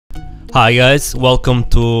Hi guys, welcome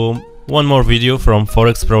to one more video from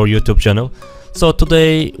Forex Pro YouTube channel. So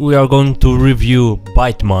today we are going to review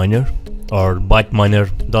BITEMINER or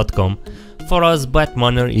biteminer.com. For us,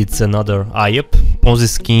 BITEMINER it's another HYIP, Ponzi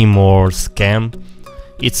scheme or scam.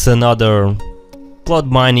 It's another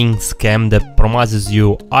cloud mining scam that promises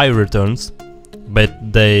you high returns,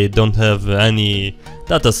 but they don't have any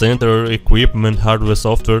data center, equipment, hardware,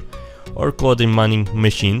 software or cloud mining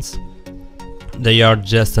machines. They are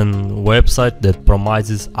just a website that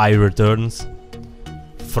promises high returns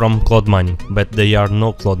from cloud mining, but they are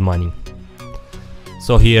no cloud mining.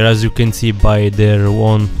 So here, as you can see by their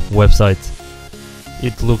own website,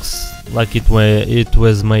 it looks like it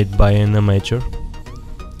was made by an amateur.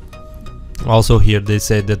 Also here they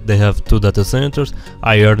say that they have 2 data centers,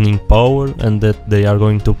 high earning power, and that they are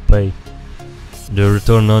going to pay the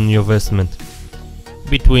return on your investment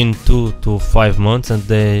between 2 to 5 months, and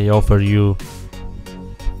they offer you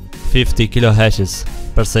 50 kilohashes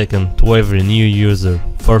per second to every new user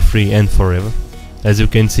for free and forever. As you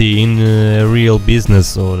can see, in a real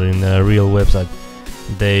business or in a real website,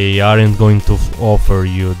 they aren't going to offer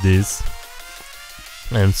you this,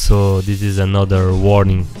 and so this is another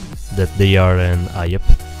warning that they are an HYIP.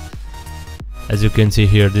 As you can see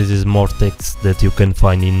here, this is more text that you can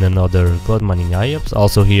find in another cloud mining HYIPs.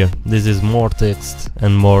 Also here, this is more text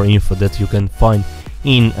and more info that you can find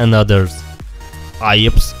in another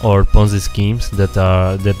HYIPs or Ponzi schemes that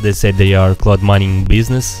they say they are cloud mining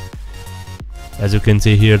business. As you can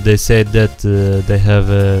see here, they said that they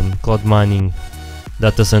have cloud mining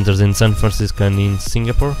data centers in San Francisco and in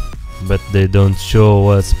Singapore, but they don't show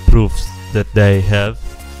us proofs that they have.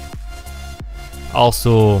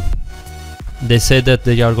 Also, they say that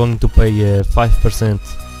they are going to pay 5%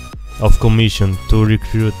 of commission to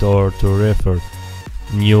recruit or to refer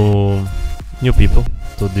new people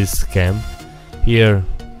to this scam. Here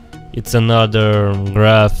it's another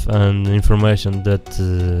graph and information that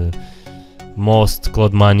most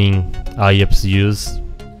cloud mining HYIPs use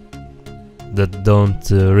that don't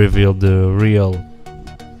reveal the real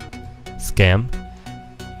scam.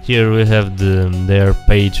 Here we have their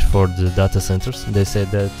page for the data centers. They say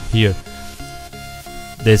that here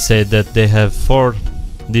they have 4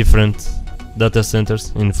 different data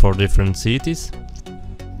centers in 4 different cities,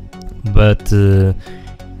 but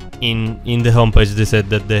in the homepage they said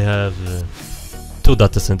that they have 2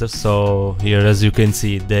 data centers. So here, as you can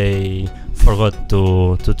see, they forgot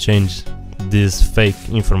to change this fake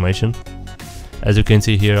information. As you can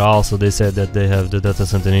see here, also they said that they have the data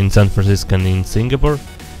center in San Francisco and in Singapore,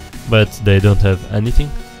 but they don't have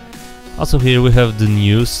anything. Also here we have the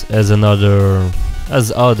news as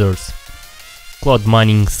others cloud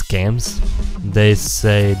mining scams. They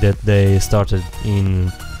say that they started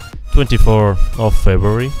in 24 of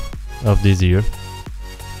February of this year,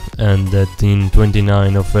 and that in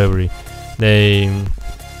 29 of February they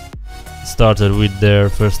started with their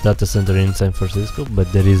first data center in San Francisco,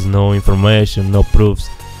 but there is no information, no proofs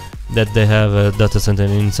that they have a data center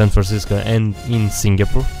in San Francisco and in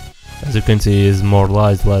Singapore. As you can see, is more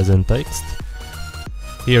lies and text.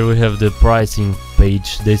 Here we have the pricing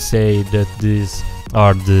page. They say that these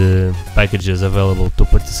are the packages available to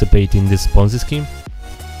participate in this Ponzi scheme.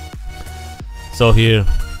 So here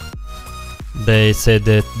they said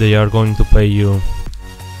that they are going to pay you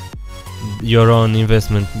your own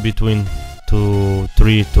investment between 3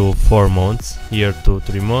 to 4 months, here to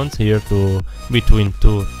 3 months, here to between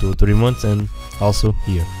 2 to 3 months, and also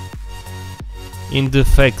here. In the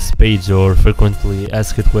facts page or frequently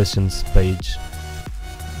asked questions page,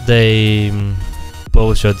 they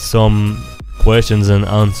published some questions and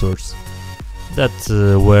answers that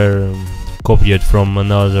were copied from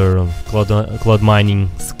another cloud mining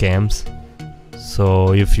scams.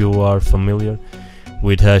 So if you are familiar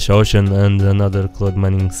with HashOcean and another cloud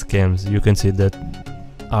mining scams, you can see that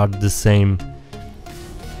are the same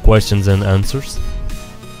questions and answers.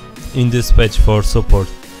 In this page for support,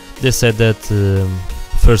 they said that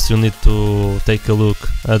first you need to take a look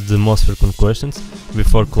at the most frequent questions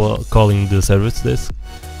before calling the service desk,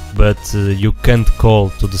 but you can't call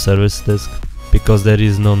to the service desk because there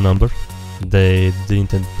is no number. They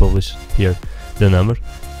didn't publish here the number.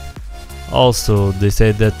 Also, they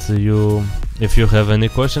say that if you have any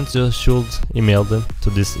questions, you should email them to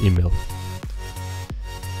this email.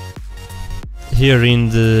 Here in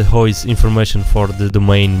the HYIPs information for the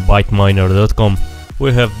domain biteminer.com,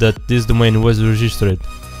 we have that this domain was registered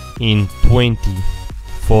in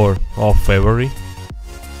 24 of February,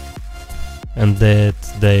 and that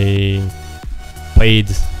they paid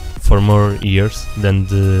for more years than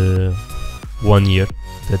the 1 year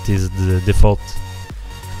that is the default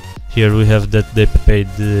Here we have that they paid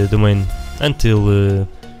the domain until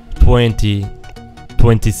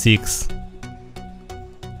 2026,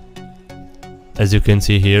 as you can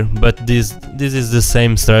see here. But this is the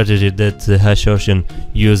same strategy that HashOcean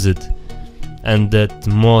used, and that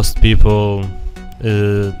most people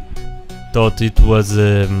thought it was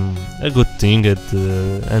a good thing,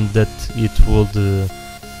 and that it would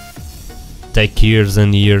take years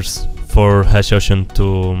and years for HashOcean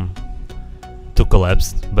to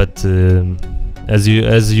collapse. But as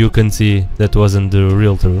you can see, that wasn't the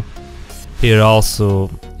real truth. Here also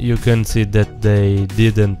you can see that they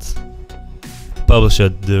didn't publish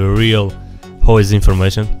the real HYIPs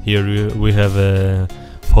information. Here we have a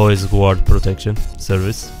HYIPs guard protection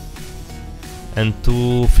service. And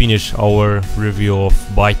to finish our review of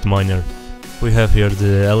BITEMINER, we have here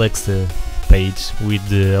the Alexa page with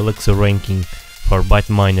the Alexa ranking for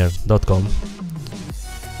biteminer.com.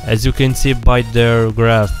 As you can see by their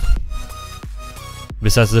graph,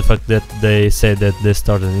 besides the fact that they said that they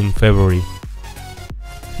started in February,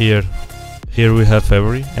 here we have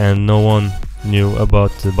February, and no one knew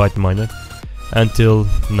about BITEMINER until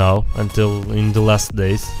now, until in the last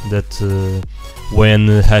days, that when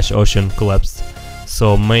HashOcean collapsed.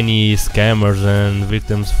 So many scammers and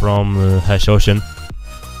victims from HashOcean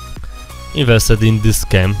invested in this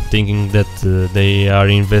scam, thinking that they are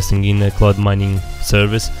investing in a cloud mining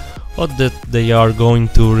service, or that they are going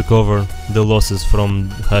to recover the losses from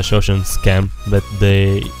HashOcean scam, but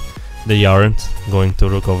they aren't going to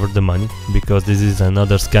recover the money, because this is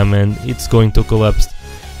another scam and it's going to collapse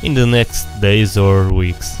in the next days or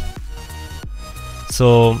weeks.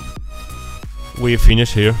 So we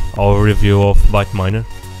finish here our review of BITEMINER.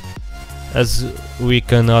 As we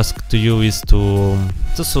can ask to you is to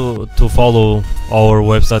follow our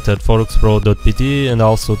website at forexpro.pt, and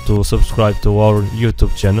also to subscribe to our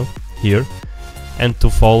YouTube channel here, and to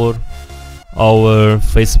follow our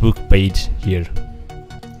Facebook page here.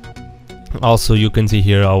 Also, you can see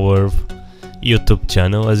here our YouTube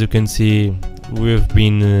channel. As you can see, we've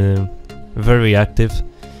been very active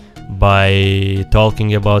by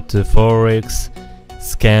talking about forex,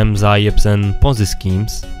 scams, HYIPs and Ponzi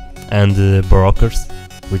schemes, and brokers,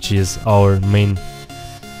 which is our main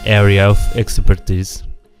area of expertise.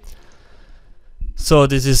 So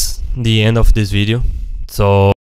this is the end of this video. So